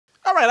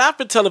right,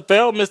 Alfred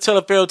Telefarrell, Miss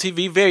Telefarrell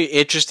TV, very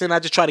interesting. I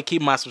just try to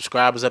keep my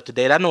subscribers up to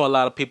date. I know a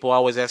lot of people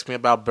always ask me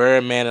about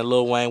Birdman and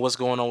Lil Wayne, what's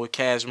going on with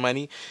Cash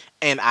Money,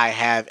 and I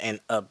have an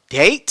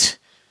update.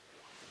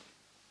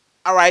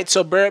 All right,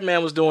 so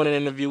Birdman was doing an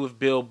interview with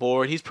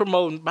Billboard. He's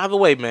promoting, by the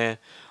way, man,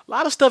 a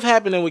lot of stuff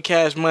happening with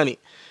Cash Money.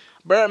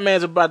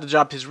 Birdman's about to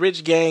drop his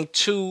Rich Gang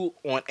 2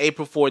 on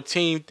April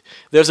 14th.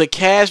 There's a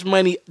Cash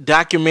Money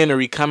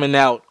documentary coming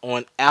out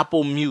on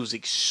Apple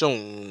Music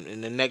soon,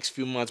 in the next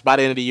few months, by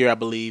the end of the year, I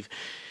believe.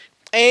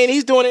 And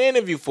he's doing an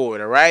interview for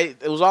it, all right?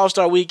 It was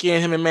All-Star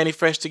Weekend. Him and Manny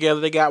Fresh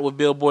together. They got with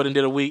Billboard and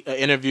did an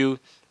interview.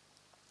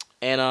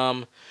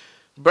 And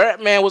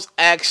Birdman was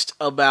asked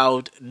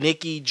about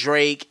Nicki,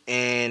 Drake,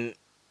 and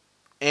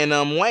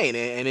Wayne.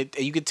 And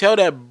you can tell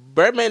that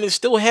Birdman is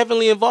still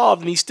heavily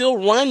involved, and he still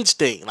runs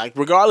things. Like,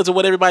 regardless of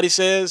what everybody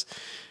says,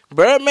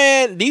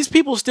 Birdman, these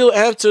people still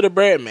answer to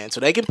Birdman. So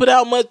they can put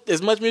out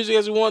as much music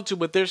as they want to,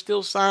 but they're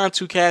still signed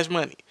to Cash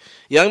Money.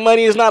 Young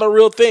Money is not a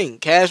real thing.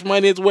 Cash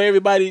Money is where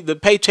the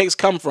paychecks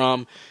come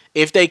from,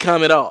 if they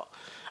come at all.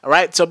 All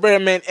right, so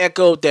Birdman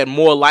echoed that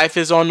more life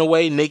is on the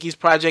way. Nicki's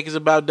project is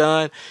about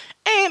done.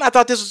 And I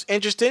thought this was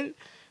interesting,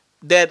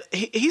 that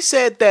he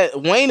said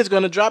that Wayne is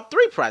going to drop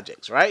 3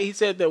 projects, right? He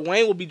said that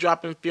Wayne will be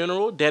dropping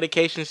Funeral,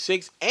 Dedication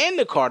 6, and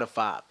the Carter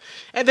 5.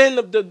 And then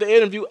the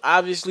interview,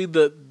 obviously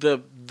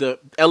the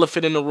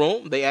elephant in the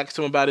room, they asked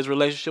him about his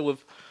relationship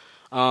with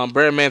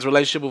Birdman's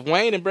relationship with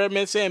Wayne, and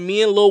Birdman saying,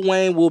 me and Lil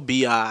Wayne will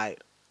be all right.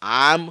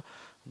 I'm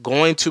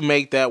going to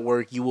make that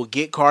work. You will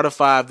get Carter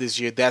 5 this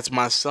year. That's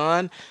my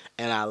son,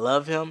 and I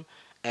love him.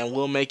 And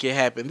we'll make it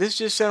happen. This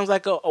just sounds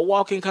like a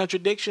walking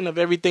contradiction of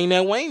everything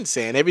that Wayne's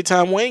saying. Every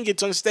time Wayne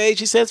gets on stage,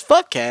 he says,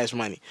 fuck Cash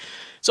Money.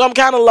 So I'm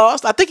kind of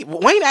lost. I think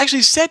Wayne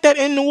actually said that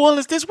in New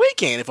Orleans this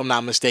weekend, if I'm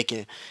not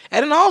mistaken,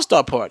 at an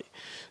all-star party.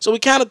 So we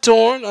kind of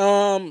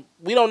torn.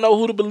 We don't know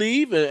who to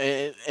believe.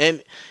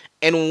 And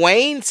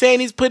Wayne saying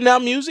he's putting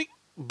out music.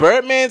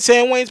 Birdman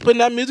saying Wayne's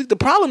putting out music. The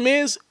problem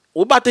is,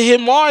 we're about to hit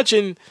March,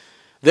 and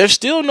there's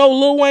still no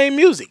Lil Wayne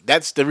music.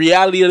 That's the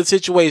reality of the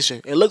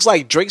situation. It looks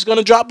like Drake's going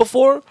to drop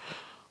before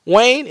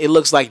Wayne. It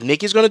looks like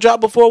Nicki's going to drop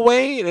before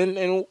Wayne.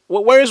 And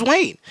where is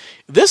Wayne?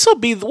 This will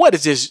be, what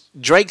is this,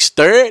 Drake's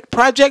 3rd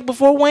project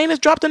before Wayne has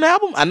dropped an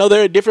album? I know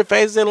there are different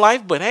phases in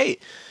life, but hey,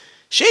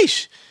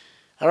 sheesh.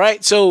 All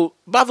right, so,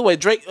 by the way,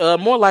 Drake,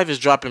 More Life is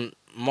dropping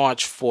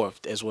March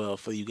 4th as well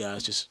for you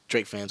guys, just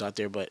Drake fans out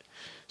there. But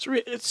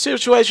it's a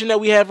situation that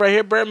we have right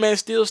here. Birdman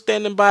still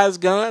standing by his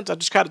guns. I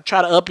just try to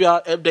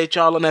update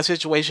y'all on that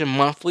situation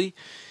monthly.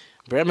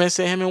 Birdman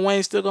said him and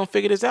Wayne still gonna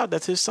figure this out.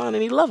 That's his son,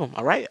 and he love him.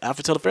 All right,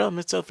 Alfred Telefarrell,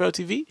 Miss Telefarrell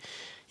TV.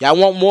 Y'all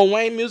want more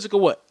Wayne music or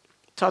what?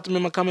 Talk to me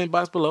in my comment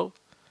box below.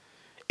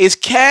 Is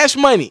Cash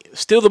Money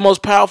still the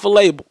most powerful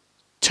label?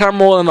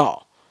 Turmoil and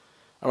all.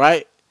 All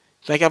right.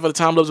 Thank y'all for the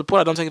time, love,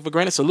 support. I don't take it for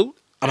granted. Salute.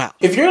 I'm out.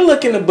 If you're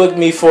looking to book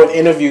me for an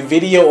interview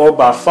video or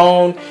by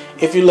phone,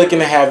 if you're looking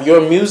to have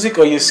your music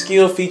or your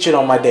skill featured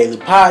on my daily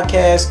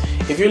podcast,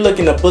 if you're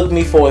looking to book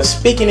me for a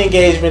speaking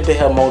engagement to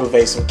help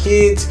motivate some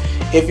kids,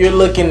 if you're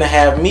looking to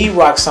have me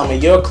rock some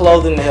of your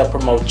clothing to help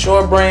promote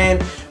your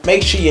brand,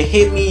 make sure you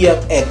hit me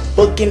up at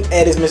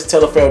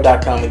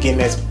booking@ismrtelefarrell.com. Again,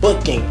 that's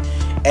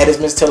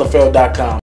booking@ismrtelefarrell.com.